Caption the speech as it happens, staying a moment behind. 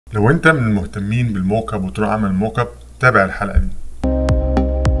لو انت من المهتمين بالموك اب وتروح عمل موك اب، تابع الحلقه دي.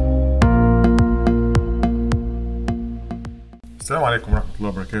 السلام عليكم ورحمه الله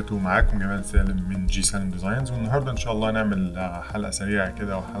وبركاته، معاكم جمال سالم من سالم ديزاينز، والنهارده ان شاء الله هنعمل حلقه سريعه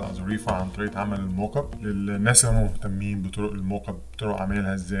كده وحلقه ظريفه عن طريقه عمل الموك اب للناس اللي هم مهتمين بطرق الموك اب، طرق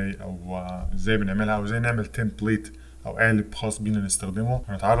عملها ازاي او ازاي بنعملها، او ازاي نعمل تمبليت او قالب خاص بينا نستخدمه.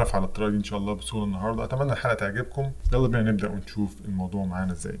 هنتعرف على الطريقه دي ان شاء الله بسهوله النهارده. اتمنى الحلقه تعجبكم. يلا بينا نبدا ونشوف الموضوع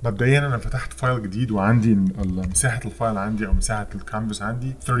معانا ازاي. مبدئيا انا فتحت فايل جديد، وعندي مساحه الفايل عندي او مساحه الكانفاس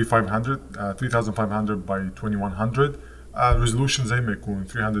عندي 3500 باي 2100. ريزولوشن زي ما يكون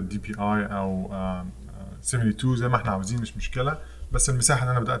 300 دي بي اي او 72 زي ما احنا عاوزين، مش مشكله. بس المساحه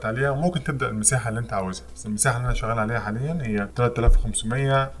اللي انا بدات عليها، ممكن تبدا المساحه اللي انت عاوزها، بس المساحه اللي انا شغال عليها حاليا هي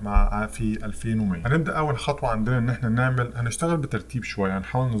 3500 مع في 2100. هنبدا اول خطوه عندنا ان احنا هنشتغل بترتيب شويه،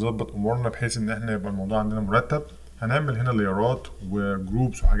 هنحاول نظبط امورنا بحيث ان احنا يبقى الموضوع عندنا مرتب. هنعمل هنا ليرات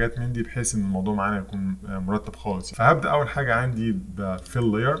وجروبس وحاجات من دي بحيث ان الموضوع معانا يكون مرتب خالص. فهبدا اول حاجه عندي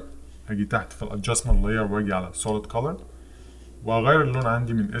بفيل لاير، هاجي تحت في الادجستمنت لاير واجي على سوليد كولر واغير اللون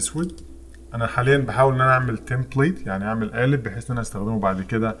عندي من اسود. انا حاليا بحاول ان انا اعمل تمبليت، يعني اعمل قالب بحيث ان انا استخدمه بعد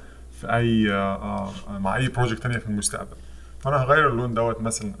كده في اي مع اي بروجكت تانية في المستقبل. فانا هغير اللون دوت،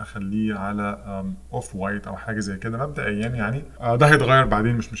 مثلا اخليه على اوف وايت او حاجه زي كده مبدئيا يعني. ده هيتغير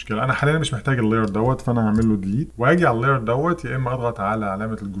بعدين مش مشكله. انا حاليا مش محتاج اللاير دوت، فانا هعمل له ديليت واجي على اللاير دوت، يا اما اضغط على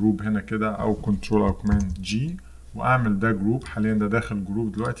علامه الجروب هنا كده او كنترول او كوماند جي واعمل ده جروب. حاليا ده داخل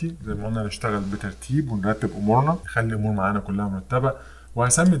جروب دلوقتي. زي ما قلنا نشتغل بترتيب ونرتب امورنا، نخلي الامور معانا كلها مرتبه.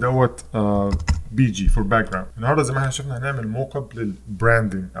 وهسمي دوت بي جي فور باك جراوند. النهارده زي ما احنا شفنا هنعمل موك اب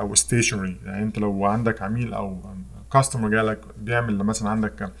للبراندنج او ستيشنري. يعني انت لو عندك عميل او كاستمر جالك بيعمل مثلا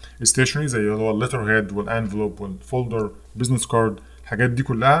عندك ستيشنري زي اللي هو الليتر هيد والانفلوب والفولدر بزنس كارد، الحاجات دي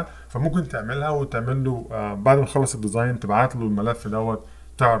كلها، فممكن تعملها وتعمل له بعد ما تخلص الديزاين تبعت له الملف دوت،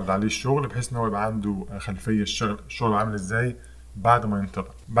 تعرض عليه الشغل بحيث ان هو يبقى عنده خلفيه الشغل عامل ازاي بعد ما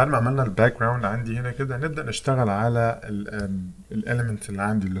ينطبق. بعد ما عملنا الباك جراوند عندي هنا كده، هنبدا نشتغل على الاليمنت اللي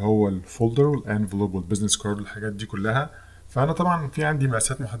عندي اللي هو الفولدر والانفلوب والبزنس كارد والحاجات دي كلها. فانا طبعا في عندي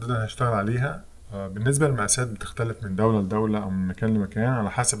مقاسات محدده هشتغل عليها. بالنسبه للمقاسات بتختلف من دوله لدوله او من مكان لمكان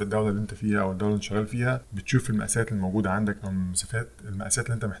على حسب الدوله اللي انت فيها او الدوله اللي شغال فيها. بتشوف المقاسات الموجوده عندك او المقاسات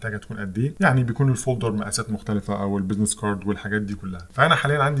اللي انت محتاجها تكون قد ايه. يعني بيكون الفولدر مقاسات مختلفه او البيزنس كارد والحاجات دي كلها. فانا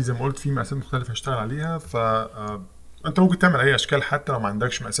حاليا عندي زي ما قلت في مقاسات مختلفه هشتغل عليها. ف انت ممكن تعمل اي اشكال حتى لو ما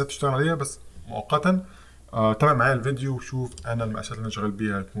عندكش مقاسات تشتغل عليها، بس مؤقتا تابع معايا الفيديو وشوف انا المقاسات اللي انا شغال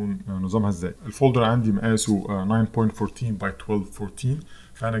بيها هتكون نظامها ازاي. الفولدر عندي مقاسه 9.14 باي 12.14.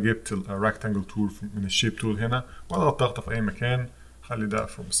 فانا جبت الريكتانجل تول من الشيب تول هنا واضغط ضغطه في اي مكان، خلي ده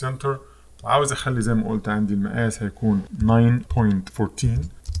فروم سنتر. وعاوز اخلي زي ما قلت عندي المقاس هيكون 9.14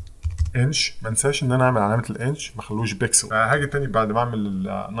 انش. ما انساش ان انا اعمل علامه الانش، ما خلوش بيكسل. هاجي تاني بعد ما اعمل ال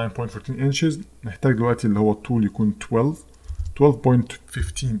 9.14 انشز، محتاج دلوقتي اللي هو الطول يكون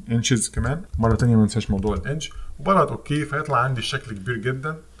 12.15 انشز كمان. مره تانية ما انساش موضوع الانش وبضغط اوكي، فيطلع عندي الشكل كبير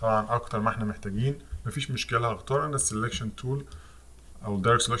جدا طبعا اكتر ما احنا محتاجين. مفيش مشكله، هختار انا السلكشن تول او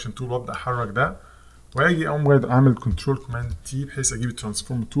الدايركت سلكشن تول وابدا احرك ده، واجي اقوم اعمل كنترول كوماند تي بحيث اجيب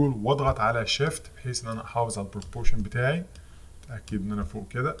الترانسفورم تول واضغط على شيفت بحيث ان انا احافظ على البروبورشن بتاعي. اتاكد ان انا فوق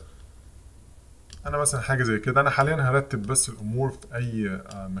كده. انا مثلا حاجه زي كده. انا حاليا هرتب بس الامور في اي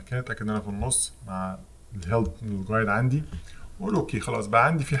مكان، اتاكد ان انا في النص مع الهيلب الجايد عندي، واقول اوكي خلاص بقى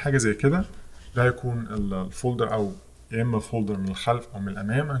عندي في حاجه زي كده. ده هيكون الفولدر، او يا اما الفولدر من الخلف او من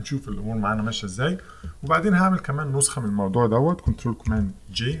الامام. هنشوف الامور معانا ماشيه ازاي. وبعدين هعمل كمان نسخه من الموضوع دوت، كنترول كوماند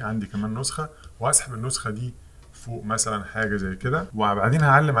جي، عندي كمان نسخه، وهسحب النسخه دي فوق مثلا حاجه زي كده. وبعدين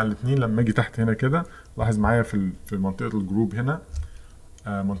هعلم على الاثنين لما اجي تحت هنا كده. لاحظ معايا في منطقه الجروب هنا،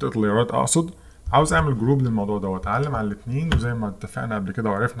 منطقه اللايرات اقصد، عاوز اعمل جروب للموضوع دوت، اعلم على الاثنين. وزي ما اتفقنا قبل كده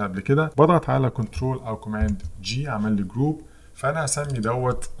وعرفنا قبل كده، بضغط على كنترول او كوماند جي عمل لي جروب. فانا هسمي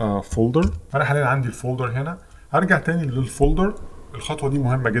دوت فولدر. فانا حاليا عندي الفولدر هنا. هرجع تاني للفولدر. الخطوه دي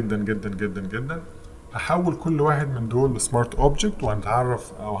مهمه جدا جدا جدا جدا. هحول كل واحد من دول لسمارت اوبجكت،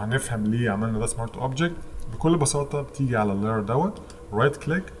 وهنتعرف او هنفهم ليه عملنا ده سمارت اوبجكت. بكل بساطه بتيجي على اللاير دوت، رايت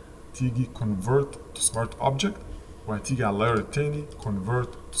كليك، تيجي convert to smart object، وهتيجي على اللاير التاني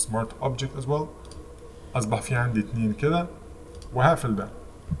convert to smart object as well. اصبح في عندي اتنين كده، وهقفل ده.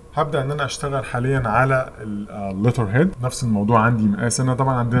 هبدا ان انا اشتغل حاليا على الليتر هيد. نفس الموضوع عندي مقاس. انا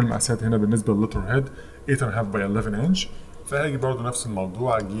طبعا عندنا المقاسات هنا بالنسبه للليتر هيد 8.5 باي 11 انش. فهاجي برضو نفس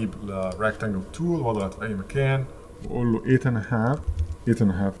الموضوع، اجيب الريكتانجل تول واضغط في اي مكان واقول له 8.5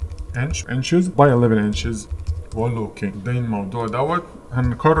 inches باي 11 inches واقول له اوكي. ده الموضوع دوت.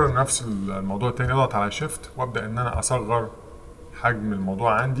 هنكرر نفس الموضوع تاني، اضغط على شيفت وابدا ان انا اصغر حجم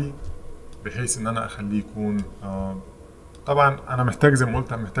الموضوع عندي بحيث ان انا اخليه يكون طبعا انا محتاج زي ما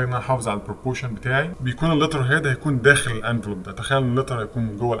قلت محتاج ان انا احافظ على البروبورشن بتاعي. بيكون اللتر هيد هيكون داخل الانفلوب ده، تخيل اللتر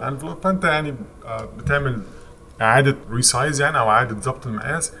هيكون جوه الانفلوب، فانت يعني بتعمل اعاده ريسايز يعني او اعاده ضبط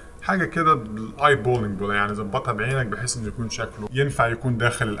المقاس، حاجه كده بالاي بولينج دول يعني ظبطها بعينك بحيث انه يكون شكله ينفع يكون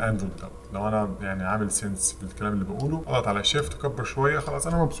داخل الانفلوب ده. لو انا يعني عامل سنس بالكلام اللي بقوله، اضغط على شيفت كبر شويه، خلاص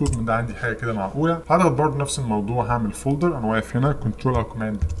انا مبسوط من ده، عندي حاجه كده معقوله. هضغط برضه نفس الموضوع، هعمل فولدر، انا واقف هنا كنترول او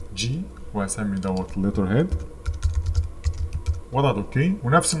كوماند جي وهسمي دوت لتر هيد واضغط اوكي.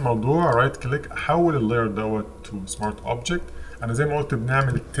 ونفس الموضوع رايت كليك احول اللاير دوت تو سمارت اوبجكت. انا زي ما قلت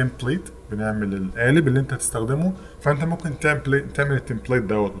بنعمل التمبليت، بنعمل القالب اللي انت هتستخدمه، فانت ممكن تعمل التمبليت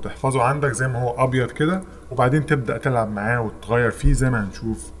دوت وتحفظه عندك زي ما هو ابيض كده، وبعدين تبدا تلعب معاه وتغير فيه زي ما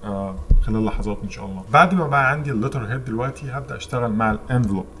هنشوف خلال لحظات ان شاء الله. بعد ما بقى عندي اللتر هيد دلوقتي هبدا اشتغل مع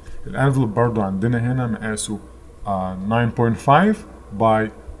الانفلوب. الانفلوب برضو عندنا هنا مقاسه 9.5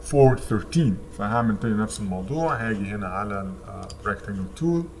 باي 413، فهعمل تاني نفس الموضوع، هاجي هنا على الريكتانجل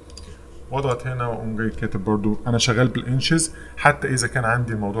تول واضغط هنا واقوم جاي كاتب برضو انا شغال بالانشز، حتى اذا كان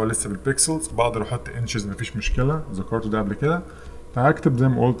عندي الموضوع لسه بالبيكسلز بقدر احط انشز مفيش مشكله، ذكرته ده قبل كده. فهكتب زي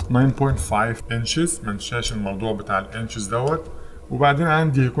ما قلت 9.5 انشز، ما ننساش الموضوع بتاع الانشز دوت. وبعدين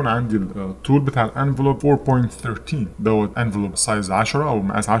عندي هيكون عندي التول بتاع الانفلوب 4.13 دوت انفلوب سايز 10 او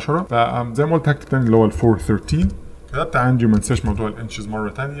مقاس 10، فزي ما قلت هكتب تاني اللي هو ال 413 كتبت عندي، وما انساش موضوع الانشز مره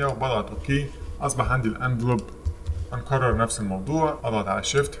ثانيه وبضغط اوكي. اصبح عندي الانفلوب. هنكرر نفس الموضوع، اضغط على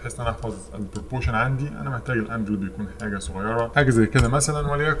شيفت بحيث ان انا احفظ البروبورشن عندي. انا محتاج الانفلوب يكون حاجه صغيره، حاجه زي كده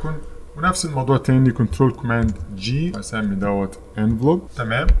مثلا وليكن. ونفس الموضوع تاني كنترول كوماند جي اسمي دوت انفلوب.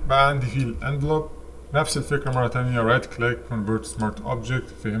 تمام، بقى عندي فيه الانفلوب. نفس الفكره مره ثانيه رايت كليك كونفرت سمارت اوبجكت،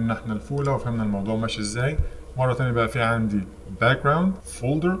 فهمنا احنا الفوله وفهمنا الموضوع ماشي ازاي. مره ثانيه بقى في عندي باك جراوند،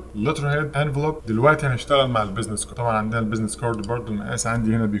 فولدر، لتر هيد، انفلوب. دلوقتي هنشتغل مع البيزنس كارد. طبعا عندنا البيزنس كارد برضو المقاس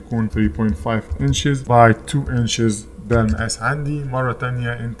عندي هنا بيكون 3.5 انشز باي 2 انشز، ده المقاس عندي. مره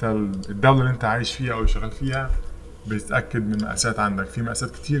ثانيه انت الدوله اللي انت عايش فيها او شغال فيها بتتاكد من المقاسات عندك، في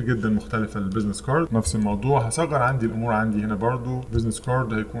مقاسات كتير جدا مختلفه للبيزنس كارد. نفس الموضوع هصغر عندي الامور عندي هنا برضو، بيزنس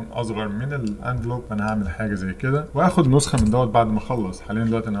كارد هيكون اصغر من الانفلوب، فانا هعمل حاجه زي كده واخد نسخه من دوت بعد ما اخلص. حاليا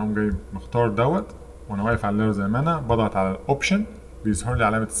دلوقتي انا هقوم جاي مختار دوت وانا واقف على اللاير زي ما انا، بضغط على الاوبشن بيظهر لي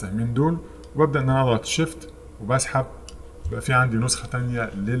علامه السهمين دول، وببدا ان انا اضغط شيفت وبسحب، بقى في عندي نسخه ثانيه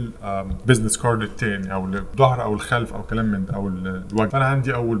للبيزنس كارد الثاني او الظهر او الخلف او كلام من ده او الوجه. فانا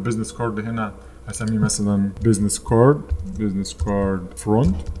عندي اول بيزنس كارد هنا هسميه مثلا بيزنس كارد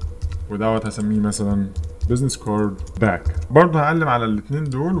فرونت، ودوت هسميه مثلا بزنس كارد باك. برضه هعلم على الاثنين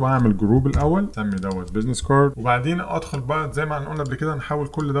دول وهعمل جروب الاول، اسمي دوت بزنس كارد، وبعدين ادخل بقى زي ما قلنا قبل كده نحول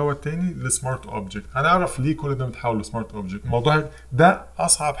كل دوت تاني لسمارت اوبجكت. هنعرف ليه كل ده متحول لسمارت اوبجكت. الموضوع ده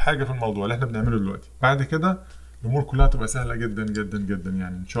اصعب حاجه في الموضوع اللي احنا بنعمله دلوقتي، بعد كده الامور كلها تبقى سهله جدا جدا جدا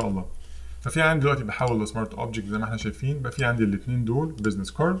يعني ان شاء الله. ففي عندي دلوقتي بحول لسمارت اوبجكت زي ما احنا شايفين، بقى في عندي الاثنين دول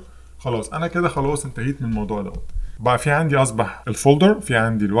بزنس كارد. خلاص انا كده خلاص انتهيت من الموضوع دوت. بقى في عندي اصبح الفولدر، في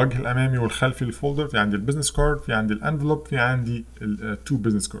عندي الوجه الامامي والخلفي للفولدر، في عندي البيزنس كارد، في عندي الانفلوب، في عندي التو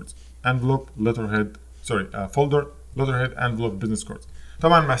بيزنس كاردز، انفلوب لتر هيد فولدر لتر هيد انفلوب بيزنس كاردز.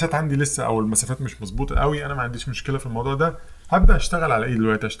 طبعا المقاسات عندي لسه او المسافات مش مظبوطه قوي، انا ما عنديش مشكله في الموضوع ده. هبدا اشتغل على ايه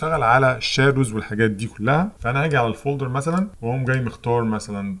دلوقتي؟ اشتغل على الشادوز والحاجات دي كلها. فانا هاجي على الفولدر مثلا واقوم جاي مختار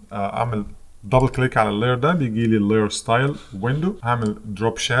مثلا اعمل دبل كليك على اللاير ده، بيجي لي اللاير ستايل ويندو، هعمل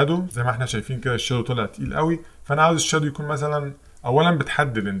دروب شادو زي ما احنا شايفين كده. الشادو طلع تقيل قوي، فانا عاوز الشادو يكون مثلا اولا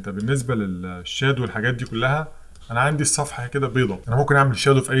بتحدد انت بالنسبه للشادو والحاجات دي كلها. انا عندي الصفحه كده بيضه، انا ممكن اعمل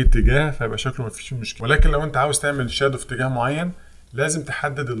شادو في اي اتجاه فيبقى شكله مفيش مشكله، ولكن لو انت عاوز تعمل شادو في اتجاه معين لازم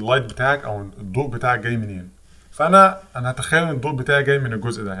تحدد اللايت بتاعك او الضوء بتاعك جاي منين. فانا هتخيل ان الضوء بتاعي جاي من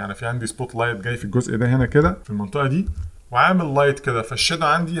الجزء ده، يعني في عندي سبوت لايت جاي في الجزء ده هنا كده في المنطقه دي، وعامل لايت كده، فالشادو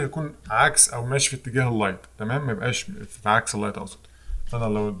عندي هيكون عكس او ماشي في اتجاه اللايت، تمام، ما يبقاش في عكس اللايت اقصد. فانا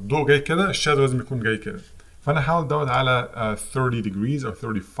لو الضوء جاي كده الشادو لازم يكون جاي كده. فانا هحاول دوت على 30 degrees او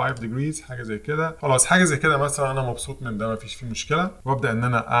 35 degrees حاجه زي كده. خلاص حاجه زي كده مثلا انا مبسوط من ده، ما فيش فيه مشكله. وابدا ان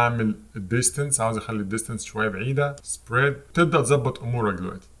انا اعمل الديستنس، عاوز اخلي الديستنس شويه بعيده، سبريد، تبدا تظبط امورك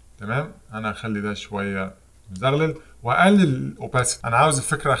دلوقتي. تمام، انا هخلي ده شويه مزغلل واقلل الاوباسيتي. انا عاوز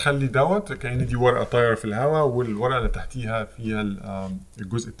الفكره اخلي دوت كأن دي ورقه طايره في الهواء والورقه اللي تحتيها فيها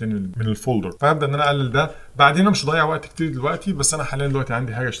الجزء الثاني من الفولدر. فهبدا ان انا اقلل ده. بعدين مش هضيع وقت كتير دلوقتي، بس انا حاليا دلوقتي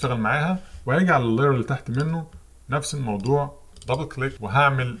عندي حاجه اشتغل معاها، وهاجي على اللاير اللي تحت منه نفس الموضوع، دبل كليك،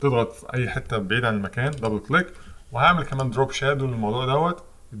 وهعمل تضغط في اي حته بعيد عن المكان دبل كليك، وهعمل كمان دروب شادو للموضوع دوت.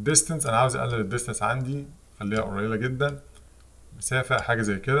 الديستنس انا عاوز اقلل الديستنس عندي، خليها قليله جدا، مسافه حاجه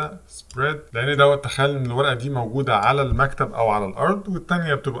زي كده، سبريد، لان دوت تخيل ان الورقه دي موجوده على المكتب او على الارض،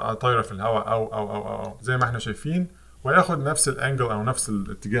 والثانيه بتبقى طايره في الهواء أو زي ما احنا شايفين، وياخد نفس الانجل او نفس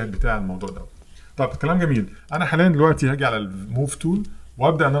الاتجاه بتاع الموضوع دوت. طب كلام جميل. انا حاليا دلوقتي هاجي على الموف تول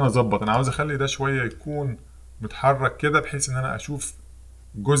وابدا ان انا اظبط. انا عاوز اخلي ده شويه يكون متحرك كده بحيث ان انا اشوف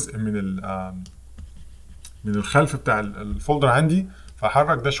جزء من الخلف بتاع الفولدر عندي،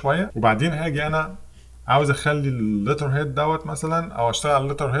 فاحرك ده شويه. وبعدين هاجي انا عاوز اخلي اللتر هيد دوت مثلا، او اشتغل على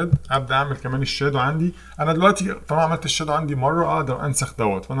اللتر هيد. ابدا اعمل كمان الشادو عندي. انا دلوقتي طالما عملت الشادو عندي مره اقدر انسخ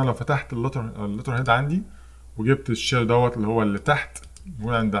دوت. فانا لو فتحت اللتر هيد عندي وجبت الشادو دوت اللي هو اللي تحت،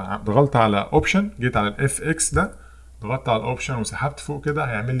 ضغطت على اوبشن، جيت على الاف اكس ده، ضغطت على الاوبشن وسحبت فوق كده،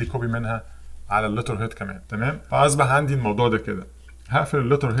 هيعمل لي كوبي منها على اللتر هيد كمان. تمام، فاصبح عندي الموضوع ده كده. هقفل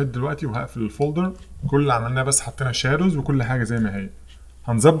اللتر هيد دلوقتي وهقفل الفولدر. كل اللي عملناه بس حطينا شادوز وكل حاجه زي ما هي.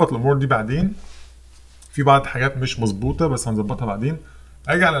 هنظبط الامور دي بعدين، في بعض حاجات مش مظبوطه بس هنظبطها بعدين.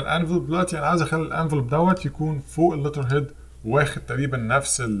 اجي على الانفلوب دلوقتي، انا عايز اخلي الانفلوب دوت يكون فوق اللتر هيد واخد تقريبا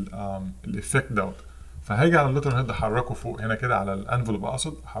نفس الايفكت دوت. فهاجي على اللتر هيد احركه فوق هنا كده على الانفلوب،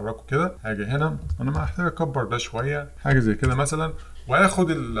 اقصد احركه كده. هاجي هنا، انا محتاج اكبر ده شويه، حاجه زي كده مثلا،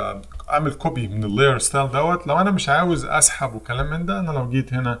 واخد اعمل كوبي من اللاير ستايل دوت. لو انا مش عاوز اسحب وكلام من ده، انا لو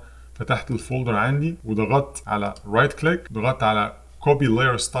جيت هنا فتحت الفولدر عندي وضغطت على رايت كليك، ضغطت على كوبي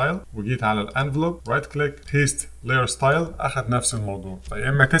لاير ستايل وجيت على الانفلوب، رايت كليك بيست لاير ستايل، اخد نفس الموضوع. فيا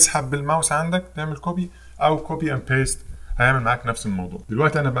اما تسحب بالماوس عندك تعمل كوبي، او كوبي اند بيست هيعمل معاك نفس الموضوع.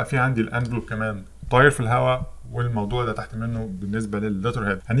 دلوقتي انا بقى في عندي الانفلوب كمان طاير في الهواء، والموضوع ده تحت منه بالنسبه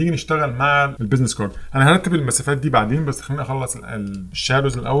لللتر هيد. هنيجي نشتغل مع البيزنس كارد. انا هرتب المسافات دي بعدين، بس خليني اخلص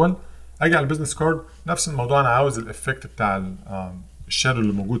الشادوز الاول. اجي على البيزنس كارد، نفس الموضوع. انا عاوز الايفكت بتاع الشادو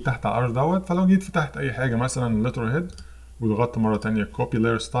اللي موجود تحت على الارض دوت. فلو جيت فتحت اي حاجه مثلا اللتر هيد وضغطت مره ثانيه كوبي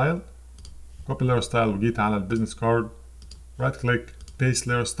لاير ستايل، كوبي لاير ستايل، وجيت على البيزنس كارد رايت كليك بيست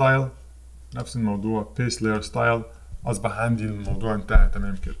لاير ستايل، نفس الموضوع بيست لاير ستايل. اصبح عندي الموضوع انتهى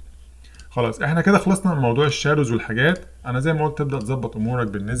تمام كده. خلاص احنا كده خلصنا من موضوع الشادوز والحاجات. انا زي ما قلت تبدا تظبط امورك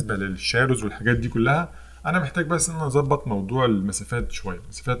بالنسبه للشادوز والحاجات دي كلها. انا محتاج بس ان انا اظبط موضوع المسافات شويه.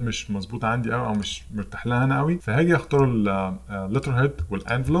 المسافات مش مظبوطه عندي قوي، او مش مرتاح لها انا قوي. فهاجي اختار اللتر هيد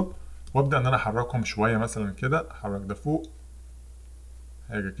والانفلوب وابدا ان انا احركهم شويه مثلا كده. احرك ده فوق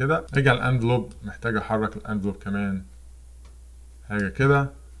حاجه كده. اجي على الانفلوب، محتاج احرك الانفلوب كمان حاجه كده.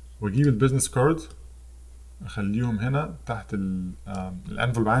 واجيب البيزنس كارد اخليهم هنا تحت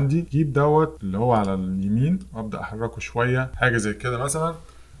الانفلوب عندي. جيب دوت اللي هو على اليمين وابدا احركه شويه حاجه زي كده مثلا.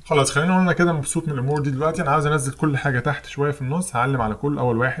 خلاص خلينا نقول انا كده مبسوط من الامور دي. دلوقتي انا عاوز انزل كل حاجه تحت شويه في النص. هعلم على كل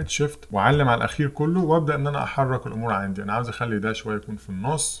اول واحد شيفت واعلم على الاخير كله، وابدا ان انا احرك الامور عندي. انا عاوز اخلي ده شويه يكون في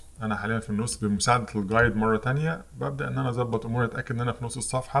النص. انا حاليا في النص بمساعده الجايد مره ثانيه. ببدا ان انا اظبط اموري، اتاكد ان انا في نص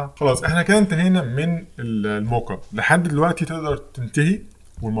الصفحه. خلاص احنا كده انتهينا من الموك اب. لحد دلوقتي تقدر تنتهي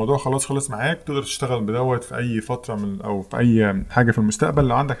والموضوع خلاص خلص معاك. تقدر تشتغل بدوت في اي فتره من او في اي حاجه في المستقبل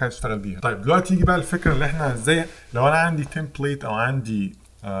لو عندك حاجه تشتغل بيها. طيب دلوقتي يجي بقى الفكره اللي احنا ازاي لو انا عندي تمبليت او عندي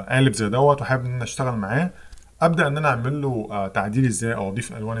قالب زي دوت وحابب ان انا اشتغل معاه، ابدا ان انا اعمل له تعديل ازاي، او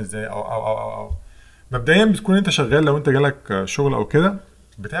اضيف الوان ازاي، او مبدئيا بتكون انت شغال. لو انت جالك شغل او كده،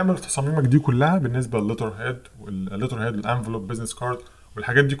 بتعمل تصاميمك دي كلها بالنسبه لللتر هيد والانفلوب بزنس كارد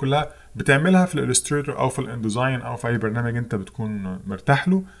والحاجات دي كلها بتعملها في الاليستراتور او في الانديزاين او في اي برنامج انت بتكون مرتاح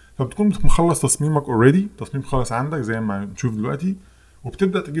له. فبتكون مخلص تصميمك اوريدي، تصميم خالص عندك زي ما نشوف دلوقتي،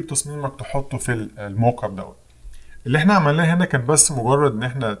 وبتبدا تجيب تصميمك تحطه في الموك اب دوت. اللي احنا عملناه هنا كان بس مجرد ان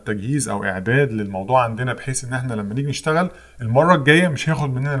احنا تجهيز او اعداد للموضوع عندنا، بحيث ان احنا لما نيجي نشتغل المره الجايه مش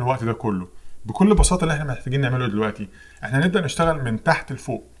هياخد مننا الوقت ده كله. بكل بساطه اللي احنا محتاجين نعمله دلوقتي، احنا نبدا نشتغل من تحت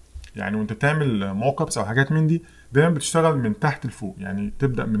لفوق. يعني وانت بتعمل موك ابس او حاجات من دي، دايما بتشتغل من تحت لفوق. يعني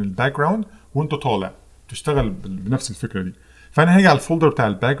تبدا من الباك جراوند وانت طالع تشتغل بنفس الفكره دي. فانا هاجي على الفولدر بتاع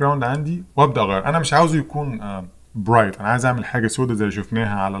الباك جراوند عندي وابدا اغير. انا مش عاوزه يكون برايت، انا عايز اعمل حاجه سوداء زي اللي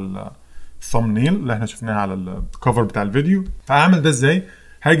شفناها على الثامبنيل اللي احنا شفناها على الكفر بتاع الفيديو. فاعمل ده ازاي؟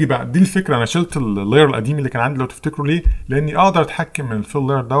 هاجي بقى دي الفكره. انا شلت اللاير القديم اللي كان عندي لو تفتكروا ليه، لاني اقدر اتحكم من الفيل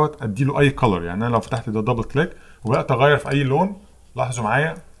لاير دوت اديله اي كلر. يعني انا لو فتحت ده دبل كليك وبدات اغير في اي لون، لاحظوا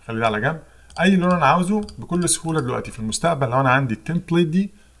معايا، خلي ده على جنب، اي لون انا عاوزه بكل سهوله. دلوقتي في المستقبل لو انا عندي التمبليت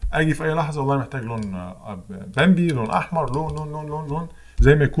دي، اجي في اي لحظه والله محتاج لون بامبي، لون احمر، لون لون لون لون لون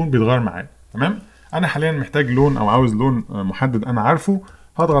زي ما يكون بيتغير معايا. تمام، انا حاليا محتاج لون او عاوز لون محدد انا عارفه.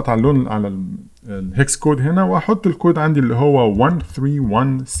 هضغط على اللون على الهكس كود هنا واحط الكود عندي اللي هو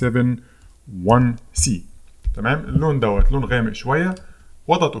 13171C. تمام، اللون دوت لون غامق شويه،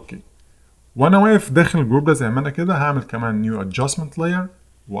 واضغط اوكي. وانا واقف داخل الجروب ده زي ما انا كده، هعمل كمان نيو ادجستمنت لاير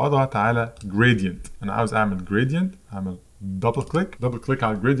واضغط على جريدينت. انا عاوز اعمل جريدينت، هعمل دبل كليك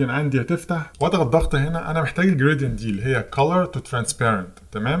على الجريدينت عندي، هتفتح واضغط ضغطه هنا. انا محتاج الجريدينت دي اللي هي color to transparent.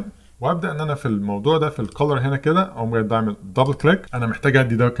 تمام، وابدا ان انا في الموضوع ده في الكولر هنا كده، او مجرد اعمل دبل كليك. انا محتاج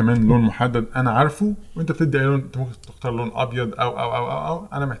ادي ده كمان لون محدد انا عارفه، وانت بتدي اي لون. انت ممكن تختار لون ابيض او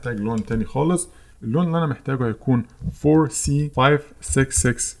انا محتاج لون تاني خالص. اللون اللي انا محتاجه هيكون 4C5663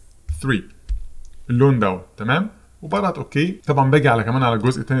 اللون دوت. تمام، وبضغط اوكي. طبعا باجي على كمان على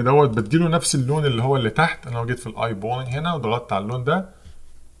الجزء الثاني دوت بديله نفس اللون اللي هو اللي تحت. انا لو جيت في الاي بولينج هنا وضغطت على اللون ده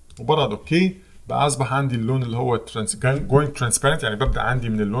وبضغط اوكي، بقى اصبح عندي اللون اللي هو جوينج ترانسبيرنت، يعني ببدا عندي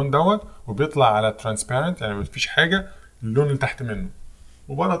من اللون دوت وبيطلع على ترانسبيرنت، يعني مفيش حاجه اللون اللي تحت منه،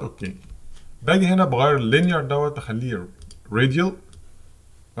 وبضغط اوكي. باجي هنا بغير اللينير دوت اخليه راديال.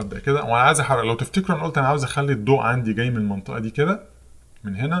 ببدا كده وانا عايز احرك. لو تفتكروا انا قلت انا عاوز اخلي الضوء عندي جاي من المنطقه دي كده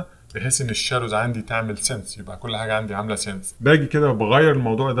من هنا، بحيث ان الشادوز عندي تعمل سنس، يبقى كل حاجه عندي عامله سنس. باجي كده بغير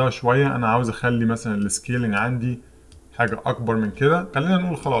الموضوع ده شويه. انا عاوز اخلي مثلا السكيلينج عندي حاجه اكبر من كده. خلينا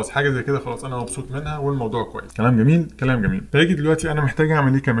نقول خلاص حاجه زي كده خلاص انا مبسوط منها والموضوع كويس. كلام جميل كلام جميل. باجي دلوقتي انا محتاج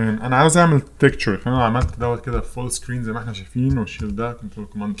اعمل ايه كمان؟ انا عاوز اعمل تكتشر. فانا عملت دوت كده فول سكرين زي ما احنا شايفين، والشيل ده كنترول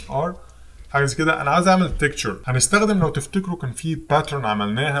كوماند ار حاجه زي كده. انا عاوز اعمل تكتشر. هنستخدم لو تفتكروا كان في باترن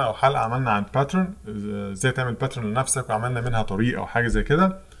عملناها او حلقه عملنا عن باترن، ازاي تعمل باترن لنفسك وعملنا منها طريقه او حاجه زي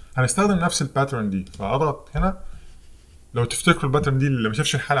كده. هنستخدم نفس الباترن دي. فاضغط هنا. لو تفتكروا الباترن دي اللي ما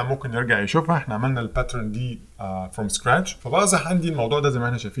شافش الحلقه ممكن يرجع يشوفها. احنا عملنا الباترن دي فروم سكراتش. فبظهر عندي الموضوع ده زي ما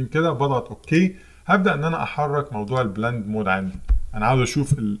احنا شايفين كده. بضغط اوكي. هبدا ان انا احرك موضوع البلند مود عندي. انا عاوز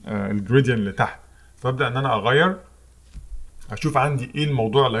اشوف الجريديان اللي تحت، فابدا ان انا اغير اشوف عندي ايه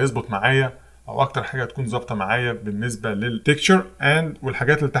الموضوع اللي هيظبط معايا او اكتر حاجه تكون ظابطه معايا بالنسبه للتكتشر اند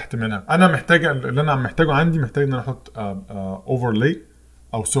والحاجات اللي تحت منها. انا محتاج اللي انا محتاجه عندي، محتاج ان انا احط اوفرلاي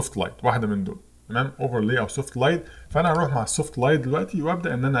او سوفت لايت، واحده من دول. تمام، اوفرلاي او سوفت لايت. فانا هروح مع السوفت لايت دلوقتي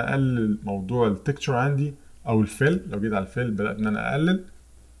وابدا ان انا اقلل موضوع التكتشر عندي او الفيل. لو جيت على الفيل بدات ان انا اقلل،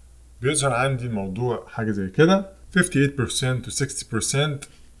 بيظهر عندي الموضوع حاجه زي كده 58% to 60%.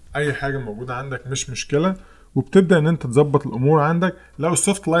 اي حاجه موجوده عندك مش مشكله، وبتبدا ان انت تظبط الامور عندك. لو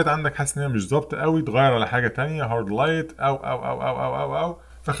السوفت لايت عندك حاسس ان هي مش ظابطه قوي، تغير على حاجه تانية هارد لايت او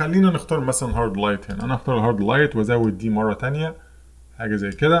فخلينا نختار مثلا هارد لايت. هنا انا اختار الهارد لايت وازود دي مره تانية حاجه زي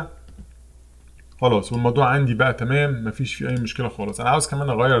كده. خلاص والموضوع عندي بقى تمام، مفيش فيه اي مشكله خالص. انا عاوز كمان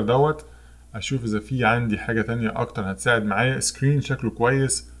اغير دوت، اشوف اذا في عندي حاجه تانية اكتر هتساعد معايا. سكرين شكله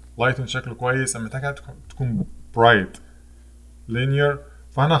كويس، لايتن شكله كويس. انا محتاجها تكون برايت لينير.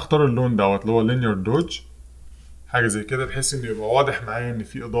 فانا هختار اللون دوت اللي هو لينير دوج حاجه زي كده، بحيث انه يبقى واضح معايا ان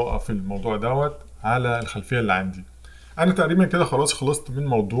في اضاءه في الموضوع دوت على الخلفيه اللي عندي. انا تقريبا كده خلاص خلصت من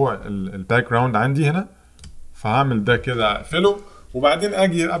موضوع الباك جراوند عندي هنا. فهعمل ده كده اقفله، وبعدين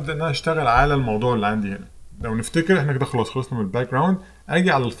اجي ابدا ان انا اشتغل على الموضوع اللي عندي هنا. لو نفتكر احنا كده خلاص خلصنا من الباك جراوند.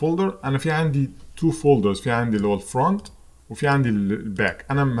 اجي على الفولدر. انا في عندي تو فولدرز، في عندي اللي هو الفرونت وفي عندي الباك.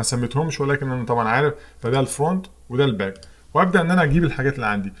 انا ما سميتهمش ولكن انا طبعا عارف. فده الفرونت وده الباك. وابدا ان انا اجيب الحاجات اللي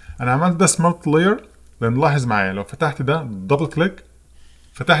عندي. انا عملت ده سمارت لاير لان لاحظ معايا لو فتحت ده دبل كليك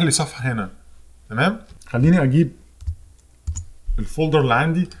فتح لي صفحه هنا. تمام، خليني اجيب الفولدر اللي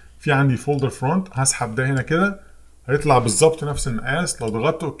عندي. في عندي فولدر فرونت، هسحب ده هنا كده هيطلع بالظبط نفس المقاس. لو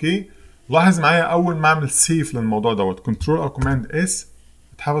ضغطت اوكي لاحظ معايا اول ما اعمل سيف للموضوع دوت كنترول او كوماند اس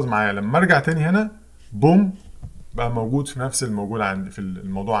اتحفظ معايا. لما ارجع تاني هنا بوم بقى موجود في نفس الموجود عندي في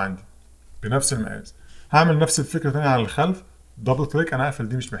الموضوع عندي بنفس المقاس. هعمل نفس الفكره تاني على الخلف. دبل كليك، انا هقفل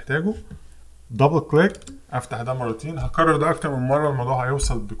دي مش محتاجه. دبل كليك افتح ده مرتين. هكرر ده اكتر من مره، الموضوع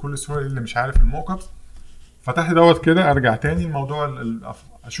هيوصل بكل سهوله اللي مش عارف الموك اب. فتحت دوت كده ارجع تاني الموضوع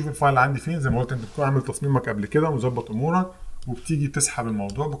اشوف الفايل اللي عندي فين. زي ما قلت انت بتكون عامل تصميمك قبل كده ومظبط امورك، وبتيجي تسحب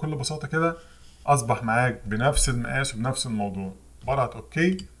الموضوع بكل بساطه كده اصبح معاك بنفس المقاس وبنفس الموضوع. بضغط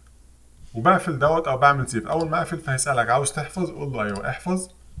اوكي وبقفل دوت او بعمل سيف. اول ما اقفل فهيسالك عاوز تحفظ، قول له ايوه احفظ.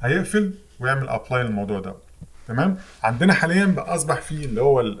 هيقفل ويعمل ابلاي للموضوع ده. تمام، عندنا حاليا بقى اصبح فيه اللي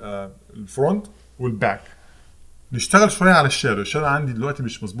هو الفرونت والباك. نشتغل شويه على الشادو. الشادو عندي دلوقتي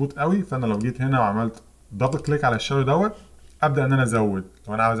مش مظبوط قوي. فانا لو جيت هنا وعملت دبل كليك على الشادو دوت ابدا ان انا ازود.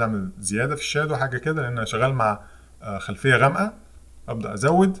 لو انا عاوز اعمل زياده في الشادو حاجه كده لان انا شغال مع خلفيه غامقه، ابدا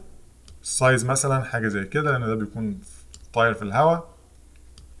ازود السايز مثلا حاجه زي كده لان ده بيكون طاير في الهواء.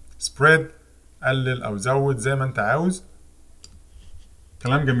 سبريد قلل او زود زي ما انت عاوز.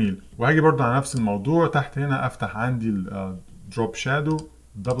 كلام جميل. وهاجي برضو على نفس الموضوع تحت هنا افتح عندي الدروب شادو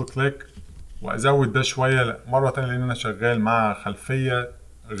دبل كليك وازود ده شويه مره تانية لان انا شغال مع خلفيه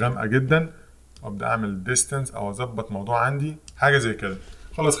غامقه جدا، وابدا اعمل ديستانس او اظبط موضوع عندي حاجه زي كده.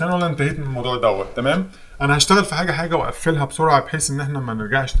 خلاص خلينا نقول انتهيت من الموضوع دوت. تمام، انا هشتغل في حاجه واقفلها بسرعه بحيث ان احنا ما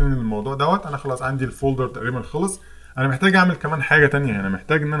نرجعش تاني للموضوع دوت. انا خلاص عندي الفولدر تقريبا خلص. انا محتاج اعمل كمان حاجه تانية هنا.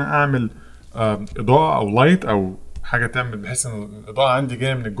 محتاج ان انا اعمل اضاءه او لايت او حاجه تعمل بحيث ان الاضاءه عندي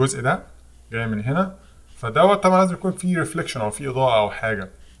جايه من الجزء ده جايه من هنا. فدوت طبعا لازم يكون فيه ريفليكشن او فيه اضاءه او حاجه.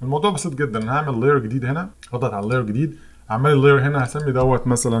 الموضوع بسيط جدا. انا هعمل لاير جديد هنا. اضغط على لاير جديد. اعمل اللاير هنا هسمي دوت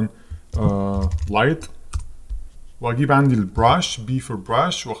مثلا لايت واجيب عندي البراش بي فور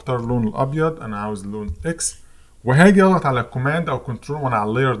براش واختار اللون الابيض، انا عاوز اللون اكس، وهاجي اضغط على كوماند او كنترول وانا على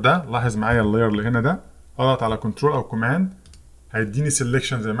اللاير ده. لاحظ معايا اللاير اللي هنا ده، اضغط على كنترول او كوماند هيديني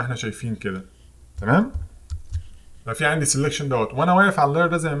سيلكشن زي ما احنا شايفين كده. تمام؟ ففي عندي سيلكشن دوت وانا واقف على اللاير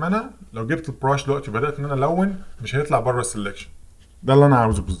ده زي ما انا. لو جبت البراش دلوقتي وبدات ان انا الون مش هيطلع بره السيلكشن. ده اللي انا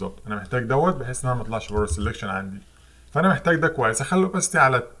عاوزه بالظبط. انا محتاج دوت بحيث ان انا ما اطلعش بره السيلكشن عندي. فانا محتاج ده كويس. اخلي الاوباسيتي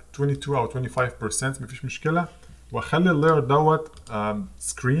على 22 او 25% مفيش مشكله، واخلي اللاير دوت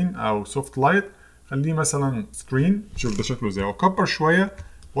سكرين او سوفت لايت، خليه مثلا سكرين. شوف ده شكله ازاي. واكبر شويه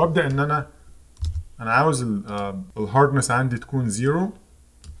وابدا ان انا عاوز الهاردنس عندي تكون 0.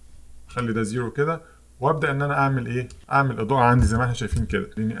 خلي ده 0 كده، وابدا ان انا اعمل ايه؟ اعمل اضاءه عندي زي ما احنا شايفين كده.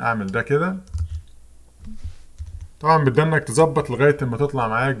 خليني اعمل ده كده. طبعا بدنا انك تظبط لغايه ما تطلع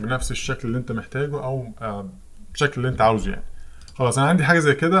معاك بنفس الشكل اللي انت محتاجه او الشكل اللي انت عاوزه يعني. خلاص انا عندي حاجه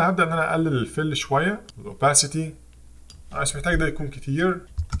زي كده. هبدا ان انا اقلل الفل شويه، الاوباسيتي انا مش محتاج ده يكون كتير.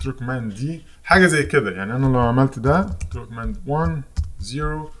 كنترول كوماند دي حاجه زي كده يعني. انا لو عملت ده كنترول كوماند 1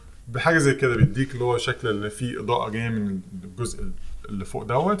 0 بحاجه زي كده بيديك اللي هو شكل اللي فيه اضاءه جايه من الجزء اللي فوق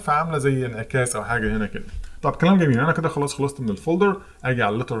دوت، فعامله زي انعكاس او حاجه هنا كده. طب كلام جميل. انا كده خلاص خلصت من الفولدر. اجي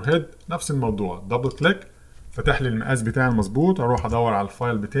على اللتر هيد نفس الموضوع، دبل كليك فتح لي المقاس بتاعي المظبوط. اروح ادور على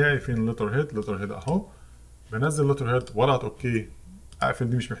الفايل بتاعي فين اللتر هيد. اللتر هيد اهو. بنزل اللتر هيد واضغط اوكي. اقفل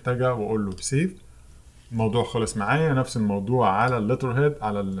دي مش محتاجه واقول له سيف. الموضوع خلص معايا. نفس الموضوع على اللتر هيد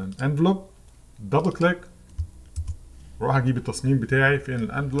على الانفلوب، دبل كليك واروح اجيب التصميم بتاعي فين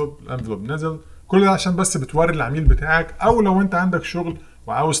الانفلوب. الانفلوب نزل. كل ده عشان بس بتوري العميل بتاعك، او لو انت عندك شغل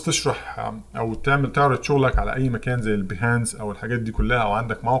وعاوز تشرح او تعرض شغلك على اي مكان زي البيهانس او الحاجات دي كلها، او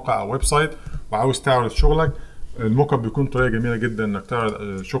عندك موقع او ويب سايت وعاوز تعرض شغلك، الموك اب بيكون طريقه جميله جدا انك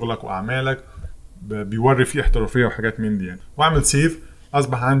تعرض شغلك واعمالك، بيوري فيه احترافيه وحاجات من دي يعني. واعمل سيف.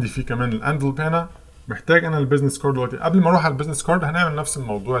 اصبح عندي فيه كمان الانفلوب هنا. محتاج انا البيزنس كارد دلوقتي. قبل ما اروح على البيزنس كارد هنعمل نفس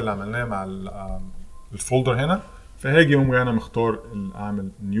الموضوع اللي عملناه مع الفولدر هنا. فهاجي يوم انا مختار اعمل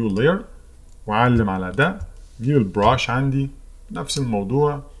نيو لاير واعلم على ده. اجيب البراش عندي نفس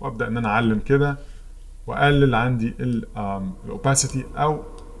الموضوع وابدا ان انا اعلم كده واقلل عندي الاوباسيتي او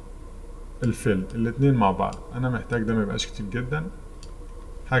الفيل الاثنين مع بعض. انا محتاج ده ما يبقاش كتير جدا،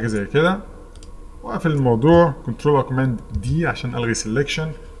 حاجه زي كده. واقفل الموضوع كنترول كوماند دي عشان الغي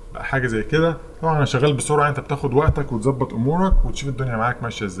سيلكشن بقى حاجه زي كده. طبعا انا شغال بسرعه، انت بتاخد وقتك وتظبط امورك وتشوف الدنيا معاك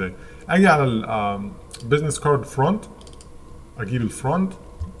ماشيه ازاي. اجي على البيزنس كارد فرونت، اجيب الفرونت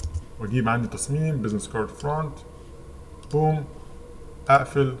واجيب عندي تصميم بيزنس كارد فرونت، بوم،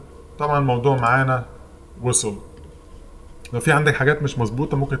 اقفل. طبعا الموضوع معانا وصل. لو في عندك حاجات مش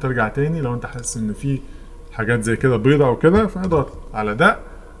مظبوطه ممكن ترجع تاني. لو انت حاسس ان في حاجات زي كده بيضه او كده فاضغط على ده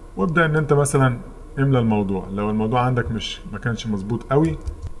وابدا ان انت مثلا املى الموضوع. لو الموضوع عندك ما كانش مظبوط قوي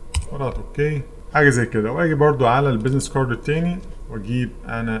اضغط اوكي، حاجه زي كده. واجي برضو على البيزنس كارد التاني واجيب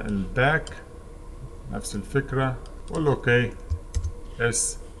انا الباك نفس الفكره واقول له اوكي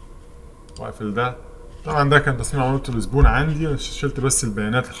اس واقفل ده. طبعا ده كان تصميم عملته للزبون عندي، شلت بس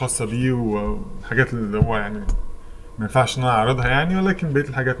البيانات الخاصه بيه والحاجات اللي هو يعني ما ينفعش ان انا اعرضها يعني، ولكن بقيه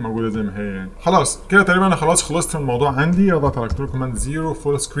الحاجات موجوده زي ما هي يعني. خلاص كده تقريبا انا خلصت من الموضوع عندي. اضغط على كنترول كوماند 0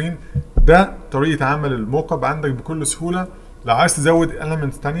 فول سكرين. ده طريقه عمل الموك اب عندك بكل سهوله. لو عايز تزود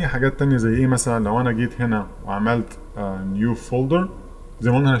اليمنتس تانية، حاجات تانية زي ايه مثلا، لو انا جيت هنا وعملت نيو فولدر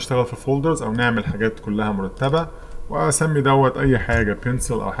زي ما قلنا هنشتغل في فولدرز او نعمل حاجات كلها مرتبه، واسمي دوت اي حاجه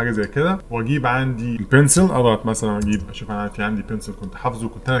بنسل او حاجه زي كده، واجيب عندي البنسل. اضغط مثلا اجيب اشوف انا في عندي بنسل كنت حافظه،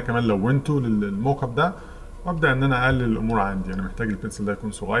 كنت انا كمان لونته للموك اب ده، وابدا ان انا اقلل الامور عندي. انا محتاج البنسل ده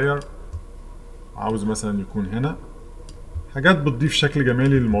يكون صغير، عاوز مثلا يكون هنا. حاجات بتضيف شكل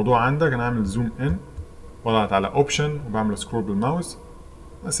جمالي للموضوع عندك. انا اعمل زوم ان واضغط على اوبشن وبعمل سكرول بالماوس.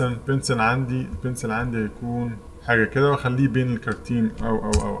 مثلا البنسل عندي هيكون حاجه كده، واخليه بين الكارتين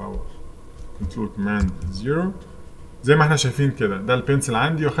او كنترول كوماند 0 زي ما احنا شايفين كده. ده البنسل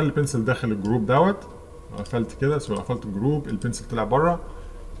عندي، واخلي البنسل داخل الجروب دوت. قفلت كده، قفلت الجروب، البنسل طلع بره.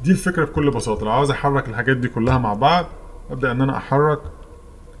 دي الفكره بكل بساطه. لو عاوز احرك الحاجات دي كلها مع بعض ابدا ان انا احرك،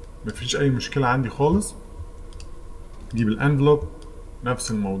 مفيش اي مشكله عندي خالص. اجيب الانفلوب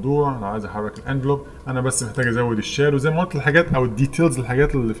نفس الموضوع. لو عايز احرك الانفلوب انا بس محتاج ازود الشادو زي ما قلت. الحاجات او الديتيلز،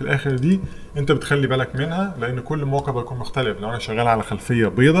 الحاجات اللي في الاخر دي انت بتخلي بالك منها، لان كل موقع بيكون مختلف. لو انا شغال على خلفيه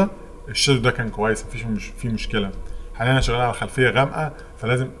بيضه الشادو ده كان كويس، مفيش فيه مشكله. حاليا انا شغال على خلفيه غامقه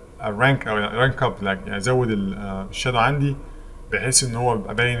فلازم رانك اب يعني ازود الشادو عندي بحيث ان هو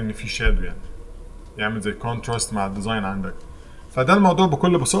يبقى باين ان في شادو، يعني يعمل زي كونتراست مع الديزاين عندك. فده الموضوع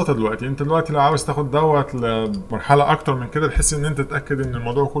بكل بساطه. دلوقتي انت لو عاوز تاخد دوت لمرحله اكتر من كده بحيث ان انت تتاكد ان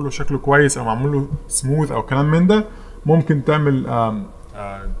الموضوع كله شكله كويس او معمول له سموث او كلام من ده، ممكن تعمل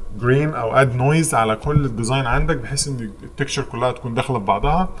جرين او اد نويز على كل الديزاين عندك، بحيث ان التكشر كلها تكون داخله في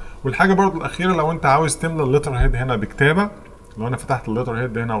بعضها. والحاجه برضو الاخيره، لو انت عاوز تملى الليتر هيد هنا بكتابه، لو انا فتحت الليتر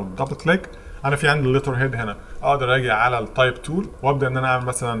هيد هنا ودبل كليك، انا في عندي الليتر هيد هنا اقدر اجي على التايب تول وابدا ان انا اعمل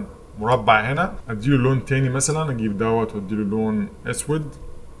مثلا مربع هنا، اديله لون تاني، مثلا اجيب دوت واديله لون اسود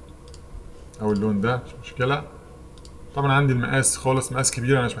او اللون ده، مش مشكله. طبعا عندي المقاس خالص مقاس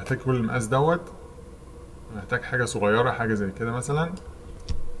كبير، انا مش محتاج كل المقاس دوت، محتاج حاجه صغيره، حاجه زي كده مثلا،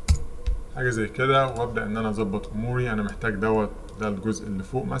 حاجه زي كده، وابدا ان انا اظبط اموري. انا محتاج دوت، ده الجزء اللي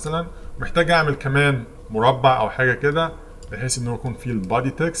فوق مثلا، محتاج اعمل كمان مربع او حاجه كده بحيث ان هو يكون فيه البادي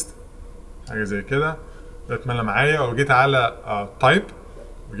تكست، حاجه زي كده. ده اتملى معايا. وجيت على تايب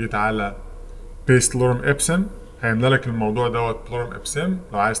وجيت على بيست لورم ابسم، هيملى لك الموضوع دوت لورم ابسم.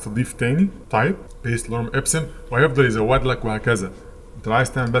 لو عايز تضيف تاني تايب بيست لورم ابسم، وهيفضل يزود لك وهكذا. انت لو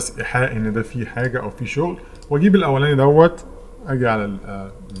عايز تعمل بس ايحاء ان ده فيه حاجه او فيه شغل، واجيب الاولاني دوت، اجي على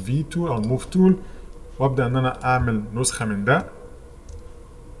الفي تول او الموف تول، وابدا ان انا اعمل نسخه من ده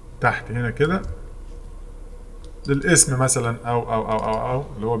تحت هنا كده للاسم مثلا، او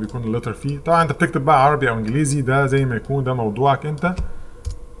اللي هو بيكون اللتر فيه. طبعا انت بتكتب بقى عربي او انجليزي، ده زي ما يكون، ده موضوعك انت،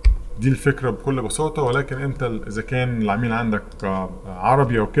 دي الفكره بكل بساطه. ولكن انت اذا كان العميل عندك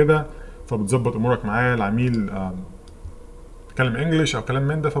عربي او كده، فبتظبط امورك معاه. العميل بيتكلم انجلش او كلام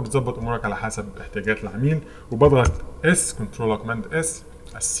من ده، فبتظبط امورك على حسب احتياجات العميل. وبضغط اس كنترول كوماند اس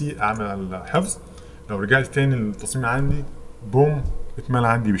السي اعمل الحفظ. لو رجعت تاني للتصميم عندي، بوم، اتملى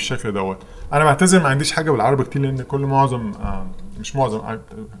عندي بالشكل دوت. انا بعتذر ما عنديش حاجه بالعربي كتير، لان كل معظم مش معظم،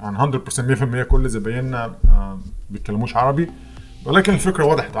 عن 100% 100% كل زبايننا بيتكلموش عربي. ولكن الفكره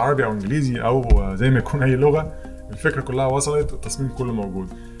وضحت، عربي او انجليزي او زي ما يكون اي لغه، الفكره كلها وصلت، التصميم كله موجود.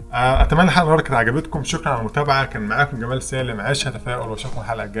 اتمنى الحلقه النهارده كانت عجبتكم. شكرا على المتابعه، كان معاكم جمال سالم. عيشها تفاؤل، واشوفكم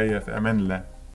الحلقه الجايه في امان الله.